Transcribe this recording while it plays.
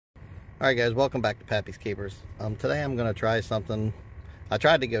Alright guys, welcome back to Pappy's Keepers. Today I'm going to try something. I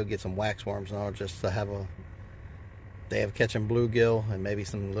tried to go get some waxworms and all just to have a day of catching bluegill and maybe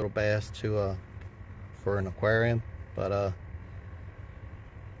some little bass to for an aquarium. But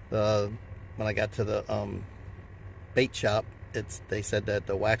when I got to the bait shop, they said that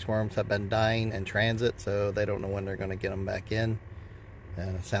the waxworms have been dying in transit, so they don't know when they're going to get them back in.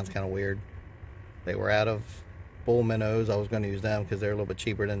 And it sounds kind of weird. They were out of bull minnows. I was going to use them because they're a little bit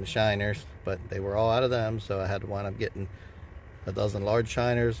cheaper than the shiners, but they were all out of them, so I had to wind up getting a dozen large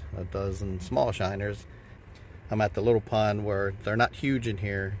shiners, a dozen small shiners. I'm at the little pond where they're not huge in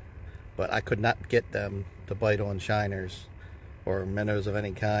here, but I could not get them to bite on shiners or minnows of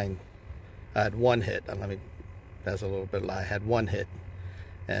any kind. I had one hit. That's a little bit lie. I had one hit,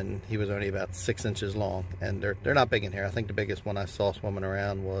 and he was only about 6 inches long, and they're not big in here. I think the biggest one I saw swimming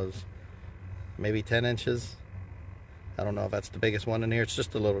around was maybe 10 inches. I don't know if that's the biggest one in here. It's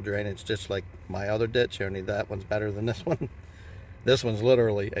just a little drainage, just like my other ditch, only that one's better than this one. This one's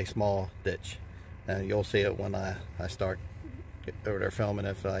literally a small ditch, and you'll see it when I start over there filming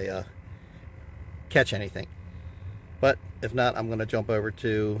if I catch anything. But if not, I'm going to jump over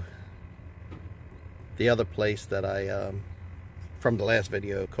to the other place that I from the last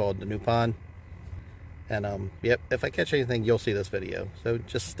video called the new pond, and yep, if I catch anything you'll see this video, so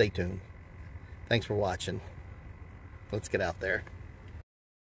just stay tuned. Thanks for watching. Let's get out there.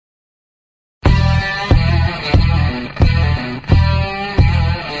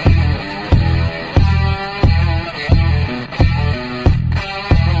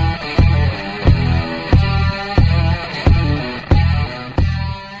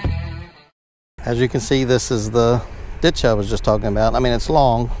 As you can see, this is the ditch I was just talking about. I mean, it's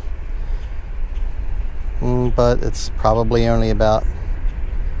long, but it's probably only about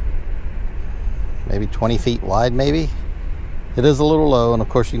maybe 20 feet wide, maybe. It is a little low, and of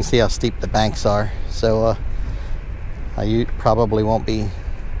course you can see how steep the banks are, so I probably won't be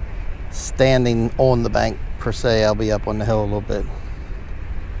standing on the bank per se. I'll be up on the hill a little bit,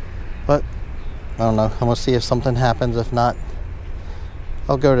 but I don't know. I'm gonna see if something happens. If not,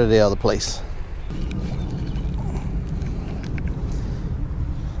 I'll go to the other place.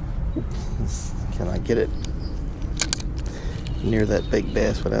 Can I get it near that big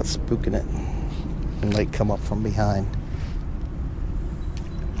bass without spooking it? And like come up from behind.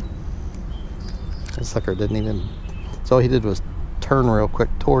 That sucker didn't even, so all he did was turn real quick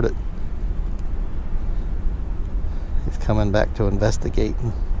toward it. He's coming back to investigate.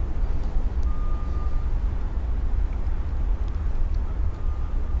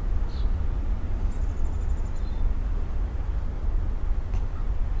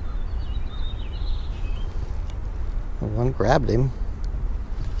 One grabbed him.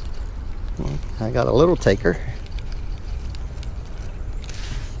 I got a little taker.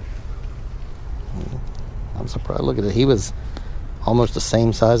 I'm surprised. Look at it. He was almost the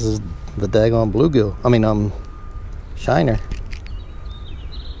same size as the daggone bluegill. I mean, shiner.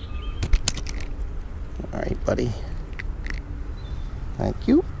 All right, buddy. Thank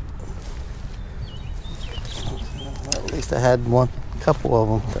you. Well, at least I had couple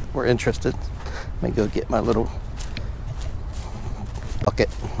of them that were interested. Let me go get my little bucket.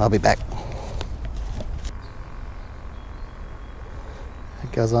 I'll be back.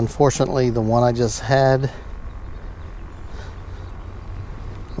 Because unfortunately the one I just had,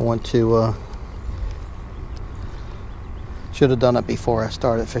 I want to should have done it before I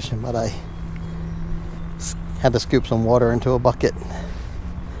started fishing, but I had to scoop some water into a bucket,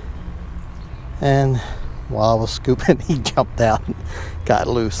 and while I was scooping he jumped out and got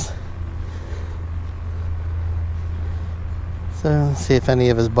loose. So let's see if any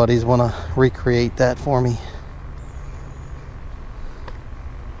of his buddies want to recreate that for me.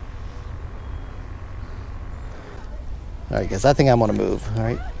 Alright guys, I think I'm going to move.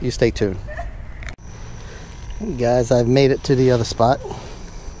 Alright, you stay tuned. Hey guys, I've made it to the other spot.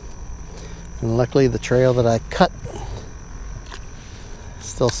 And luckily the trail that I cut is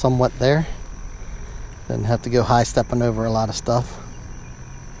still somewhat there. Didn't have to go high stepping over a lot of stuff.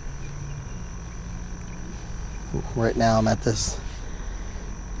 Right now I'm at this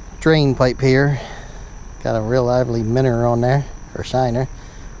drain pipe here. Got a real lively minnow on there, or shiner.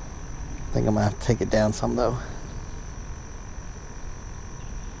 I think I'm going to have to take it down some though.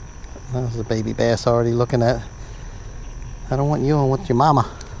 There's a baby bass already looking at. I don't want you on with your mama.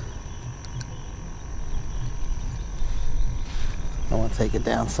 I want to take it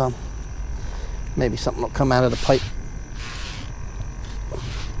down some. Maybe something will come out of the pipe.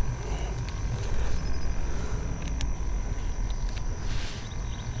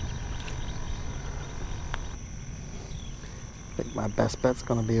 But My best bet's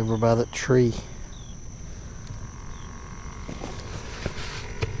gonna be over by that tree.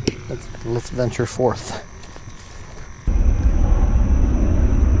 Let's venture forth.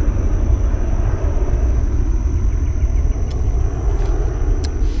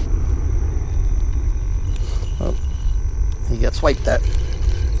 Oh, he got swiped at.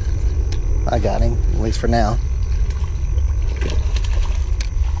 I got him, at least for now.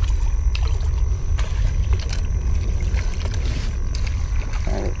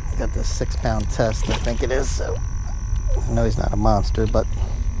 Alright, got this 6-pound test, I think it is, so I know he's not a monster, but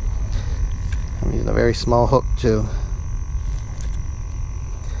I'm using a very small hook too.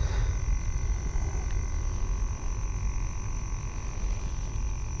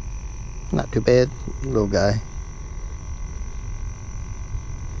 Not too bad, little guy.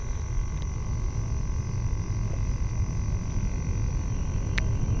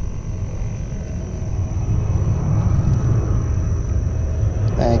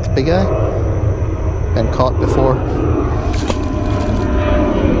 Thanks, big guy. Been caught before.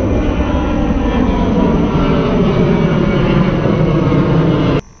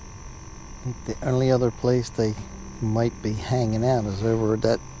 I think the only other place they might be hanging out is over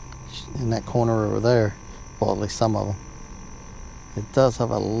at in that corner over there. Well, at least some of them. It does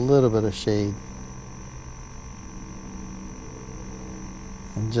have a little bit of shade.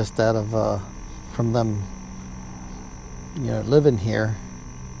 And just out of from them, you know, living here,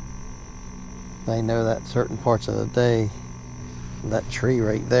 they know that certain parts of the day that tree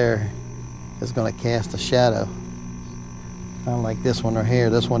right there is going to cast a shadow. Unlike this one right here,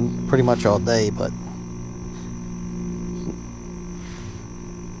 this one pretty much all day, but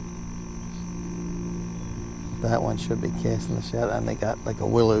that one should be casting a shadow. And they got like a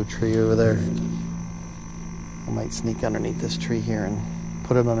willow tree over there. I might sneak underneath this tree here and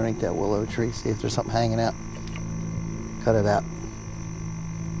put it underneath that willow tree, see if there's something hanging out. Cut it out.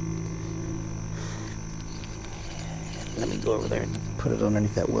 Let me go over there and put it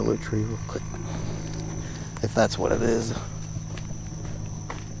underneath that willow tree real quick. If that's what it is.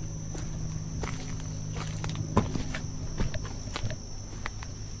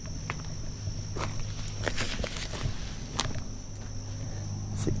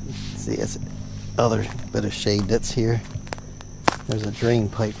 See, it's other bit of shade that's here. There's a drain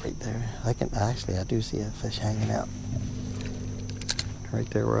pipe right there. I do see a fish hanging out. Right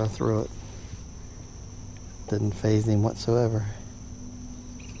there where I threw it. Didn't faze him whatsoever.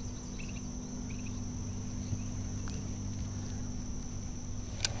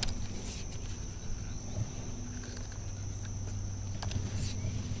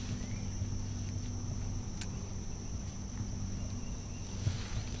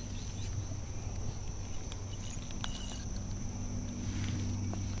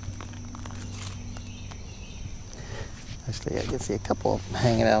 Actually, I can see a couple of them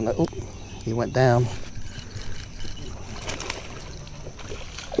hanging out. Oh, he went down.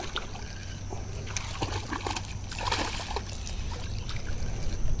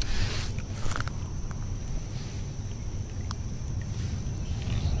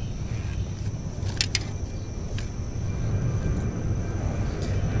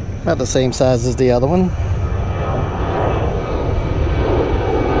 About the same size as the other one.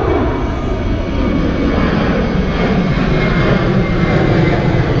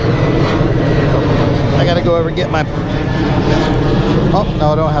 I gotta go over and get my... Oh,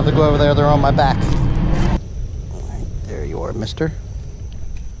 no, I don't have to go over there. They're on my back. Right, there you are, mister.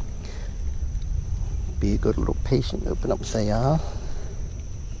 Be a good little patient. Open up and say, ah.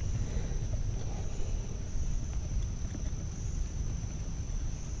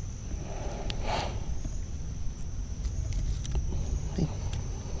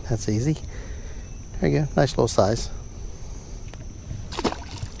 That's easy. There you go. Nice little size.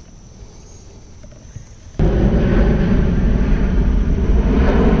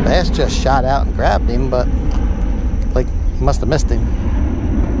 Bass just shot out and grabbed him, but like he must have missed him.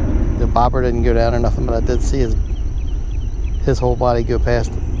 The bobber didn't go down or nothing, but I did see his whole body go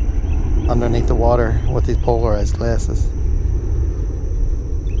past underneath the water with these polarized glasses.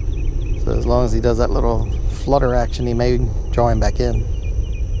 So as long as he does that little flutter action, he may draw him back in.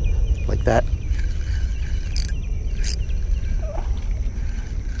 Like that.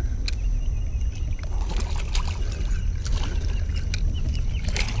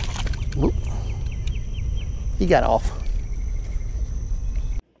 Whoop. He got off.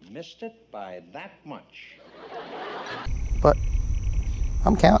 Missed it by that much. But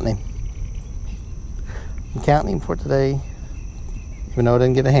I'm counting him. I'm counting him for today. Even though I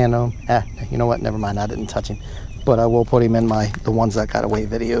didn't get a hand on him. You know what? Never mind. I didn't touch him. But I will put him in the ones that got away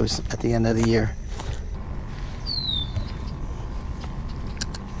videos at the end of the year.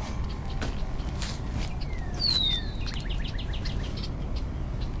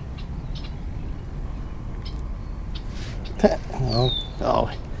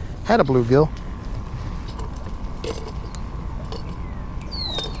 Oh, had a bluegill.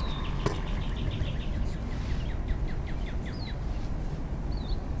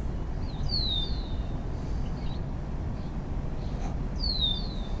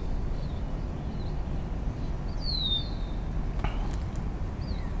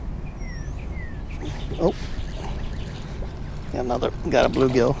 Oh, got a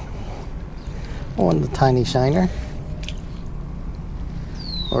bluegill on the tiny shiner,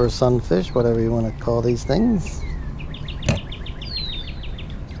 or a sunfish, whatever you want to call these things.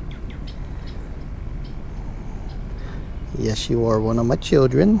 Yes, you are one of my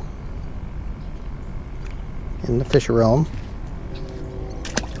children in the fish realm.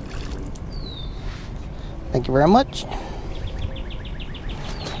 Thank you very much.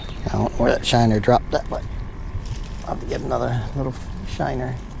 I don't know where that shiner dropped that, but I'll have to get another little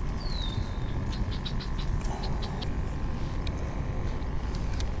shiner.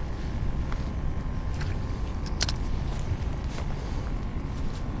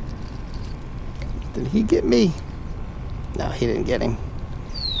 Did he get me? No, he didn't get him.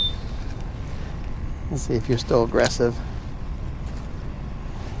 Let's see if you're still aggressive.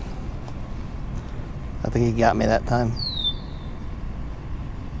 I think he got me that time.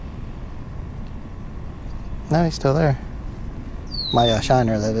 No, he's still there. My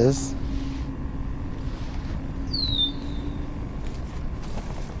shiner, that is.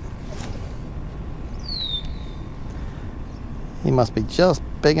 He must be just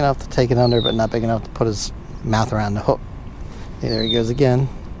big enough to take it under, but not big enough to put his mouth around the hook. Okay, there he goes again,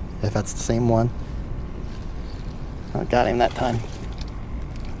 if that's the same one. I got him that time.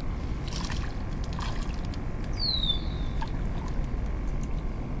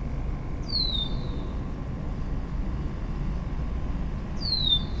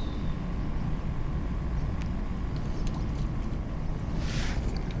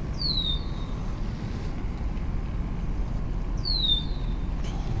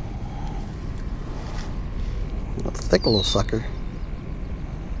 Thick little sucker.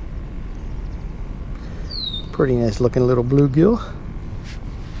 Pretty nice looking little bluegill.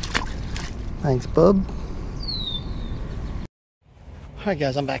 Thanks, bub. Alright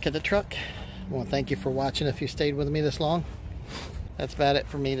guys, I'm back at the truck. I want to thank you for watching if you stayed with me this long. That's about it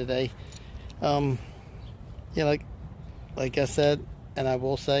for me today. Yeah, like I said, and I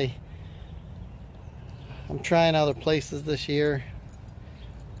will say, I'm trying other places this year.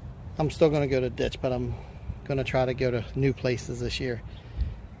 I'm still going to go to ditch, but I'm going to try to go to new places this year,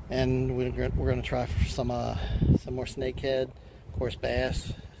 and we're going to try for some more snakehead, of course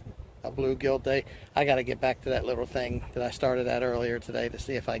bass, a bluegill day. I got to get back to that little thing that I started at earlier today to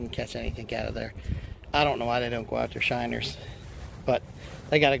see if I can catch anything out of there. I don't know why they don't go after shiners, but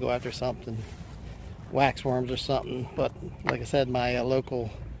they got to go after something, waxworms or something. But like I said, my local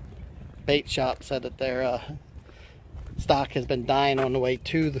bait shop said that their stock has been dying on the way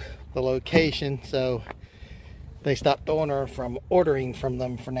to the location, so they stopped ordering from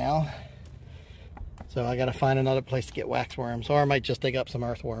them for now. So I got to find another place to get waxworms, or I might just dig up some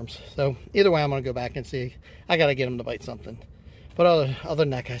earthworms. So either way, I'm going to go back and see. I got to get them to bite something. But other than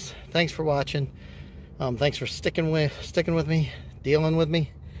that, guys, thanks for watching. Thanks for sticking with me, dealing with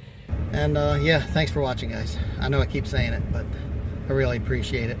me. And yeah, thanks for watching, guys. I know I keep saying it, but I really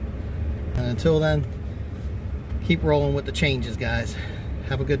appreciate it. And until then, keep rolling with the changes, guys.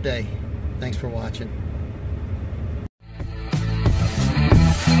 Have a good day. Thanks for watching.